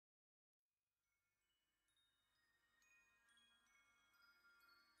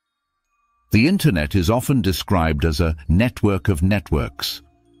The Internet is often described as a network of networks,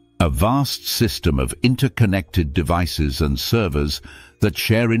 a vast system of interconnected devices and servers that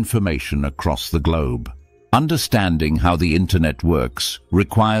share information across the globe. Understanding how the Internet works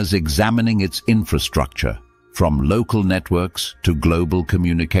requires examining its infrastructure, from local networks to global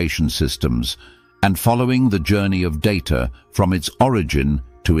communication systems, and following the journey of data from its origin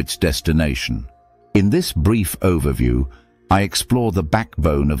to its destination. In this brief overview, I explore the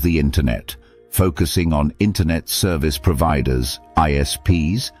backbone of the Internet, focusing on Internet service providers,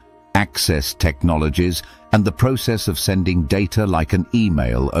 ISPs, access technologies, and the process of sending data like an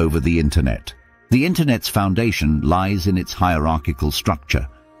email over the Internet. The Internet's foundation lies in its hierarchical structure,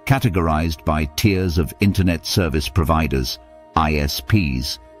 categorized by tiers of Internet service providers,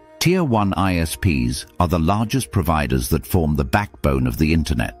 ISPs. Tier 1 ISPs are the largest providers that form the backbone of the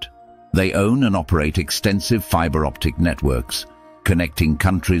Internet. They own and operate extensive fiber optic networks, connecting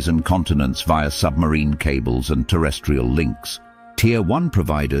countries and continents via submarine cables and terrestrial links. Tier 1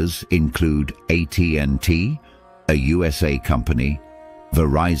 providers include AT&T, a USA company,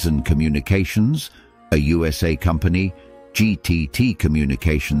 Verizon Communications, a USA company, GTT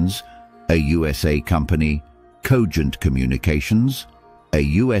Communications, a USA company, Cogent Communications, a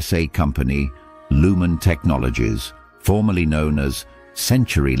USA company, Lumen Technologies, formerly known as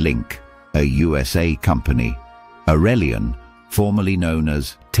CenturyLink, a USA company, Aurelion, formerly known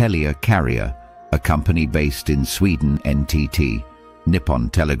as Telia Carrier, a company based in Sweden, NTT, Nippon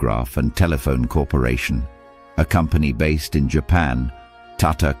Telegraph and Telephone Corporation, a company based in Japan,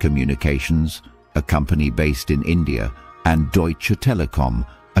 Tata Communications, a company based in India, and Deutsche Telekom,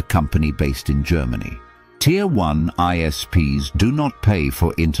 a company based in Germany. Tier 1 ISPs do not pay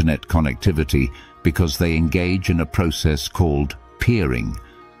for Internet connectivity because they engage in a process called peering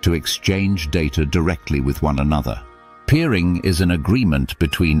to exchange data directly with one another. Peering is an agreement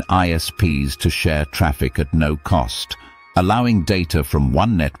between ISPs to share traffic at no cost, allowing data from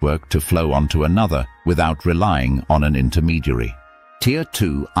one network to flow onto another without relying on an intermediary. Tier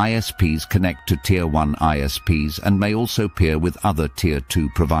 2 ISPs connect to Tier 1 ISPs and may also peer with other Tier 2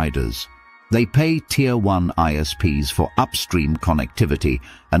 providers. They pay Tier 1 ISPs for upstream connectivity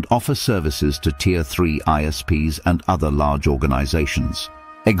and offer services to Tier 3 ISPs and other large organizations.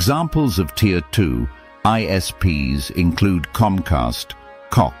 Examples of Tier 2 ISPs include Comcast,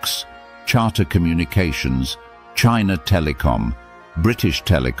 Cox, Charter Communications, China Telecom, British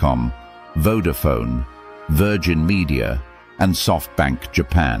Telecom, Vodafone, Virgin Media, and SoftBank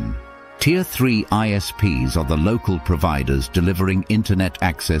Japan. Tier 3 ISPs are the local providers delivering Internet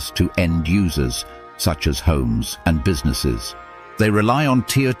access to end users, such as homes and businesses. They rely on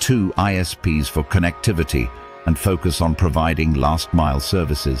Tier 2 ISPs for connectivity and focus on providing last-mile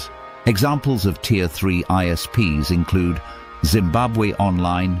services. Examples of Tier 3 ISPs include Zimbabwe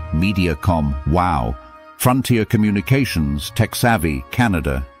Online, Mediacom, WOW, Frontier Communications, TechSavvy,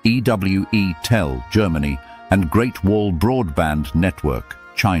 Canada, EWE Tel, Germany, and Great Wall Broadband Network,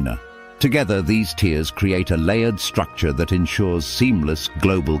 China. Together, these tiers create a layered structure that ensures seamless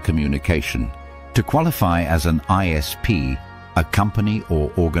global communication. To qualify as an ISP, a company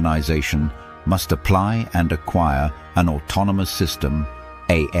or organization must apply and acquire an autonomous system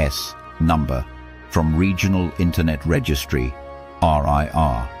AS number from Regional Internet Registry,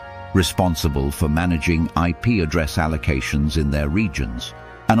 RIR, responsible for managing IP address allocations in their regions.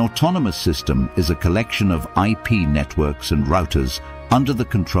 An autonomous system is a collection of IP networks and routers under the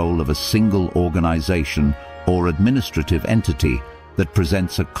control of a single organization or administrative entity that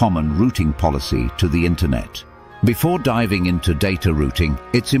presents a common routing policy to the Internet. Before diving into data routing,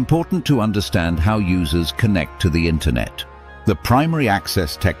 it's important to understand how users connect to the Internet. The primary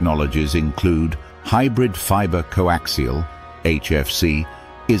access technologies include hybrid fiber coaxial, HFC,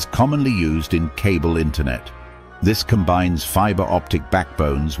 is commonly used in cable Internet. This combines fiber optic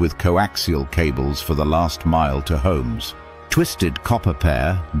backbones with coaxial cables for the last mile to homes. Twisted copper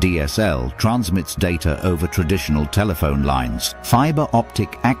pair, DSL, transmits data over traditional telephone lines. Fiber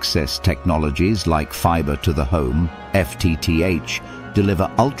optic access technologies like fiber to the home, FTTH,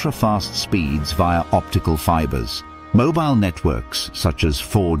 deliver ultra-fast speeds via optical fibers. Mobile networks, such as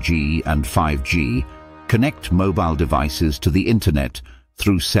 4G and 5G, connect mobile devices to the Internet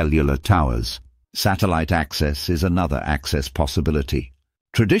through cellular towers. Satellite access is another access possibility.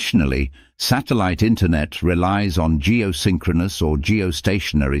 Traditionally, satellite Internet relies on geosynchronous or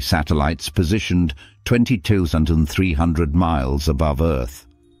geostationary satellites positioned 22,300 miles above Earth.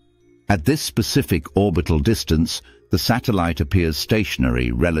 At this specific orbital distance, the satellite appears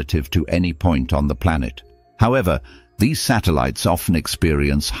stationary relative to any point on the planet. However, these satellites often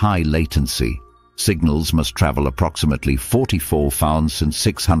experience high latency, Signals must travel approximately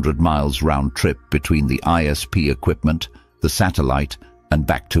 44,600 miles round trip between the ISP equipment, the satellite, and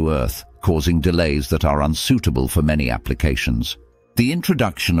back to Earth, causing delays that are unsuitable for many applications. The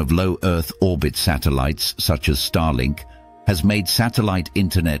introduction of low Earth orbit satellites, such as Starlink, has made satellite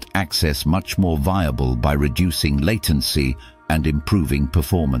internet access much more viable by reducing latency and improving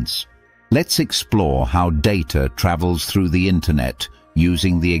performance. Let's explore how data travels through the internet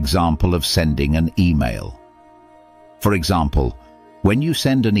using the example of sending an email. For example, when you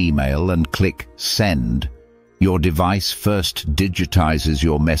send an email and click Send, your device first digitizes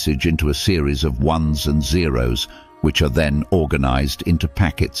your message into a series of ones and zeros, which are then organized into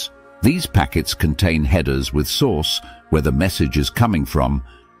packets. These packets contain headers with source, where the message is coming from,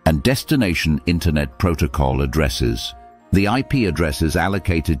 and destination Internet Protocol addresses. The IP addresses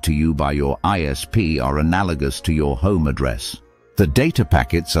allocated to you by your ISP are analogous to your home address. The data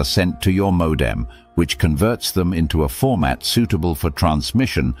packets are sent to your modem, which converts them into a format suitable for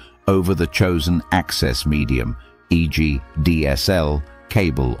transmission over the chosen access medium, e.g. DSL,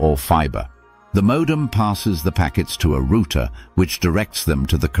 cable or fiber. The modem passes the packets to a router, which directs them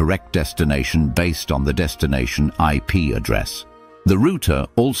to the correct destination based on the destination IP address. The router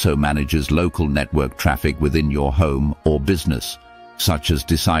also manages local network traffic within your home or business, such as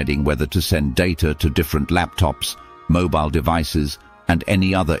deciding whether to send data to different laptops, mobile devices, and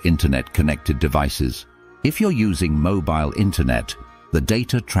any other internet-connected devices. If you're using mobile internet, the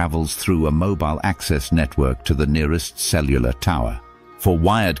data travels through a mobile access network to the nearest cellular tower. For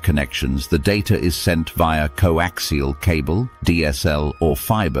wired connections, the data is sent via coaxial cable, DSL, or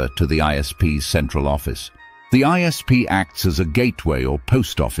fiber to the ISP's central office. The ISP acts as a gateway or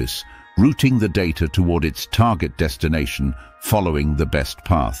post office, routing the data toward its target destination, following the best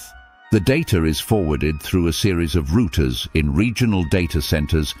path. The data is forwarded through a series of routers in regional data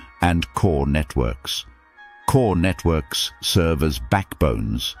centers and core networks. Core networks serve as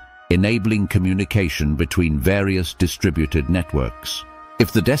backbones, enabling communication between various distributed networks.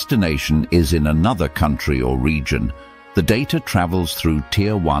 If the destination is in another country or region, the data travels through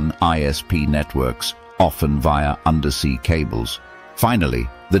Tier 1 ISP networks, often via undersea cables. Finally,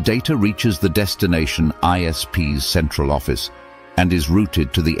 the data reaches the destination ISP's central office and is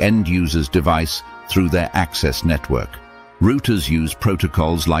routed to the end user's device through their access network. Routers use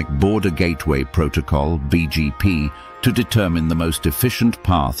protocols like Border Gateway Protocol, BGP, to determine the most efficient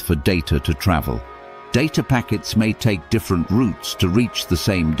path for data to travel. Data packets may take different routes to reach the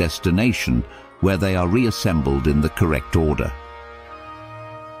same destination, where they are reassembled in the correct order.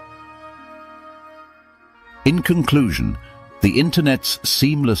 In conclusion, the Internet's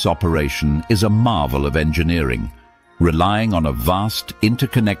seamless operation is a marvel of engineering, relying on a vast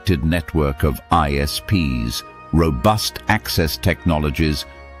interconnected network of ISPs, robust access technologies,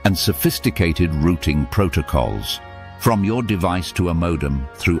 and sophisticated routing protocols. From your device to a modem,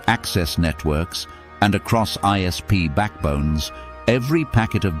 through access networks, and across ISP backbones, every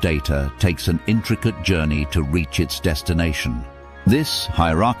packet of data takes an intricate journey to reach its destination. This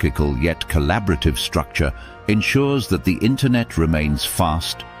hierarchical yet collaborative structure ensures that the Internet remains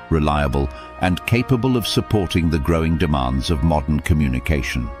fast, reliable, and capable of supporting the growing demands of modern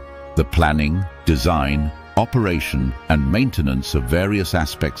communication. The planning, design, operation, and maintenance of various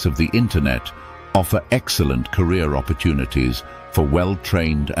aspects of the Internet offer excellent career opportunities for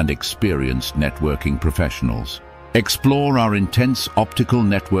well-trained and experienced networking professionals. Explore our intense optical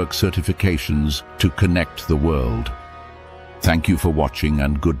network certifications to connect the world. Thank you for watching,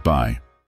 and goodbye.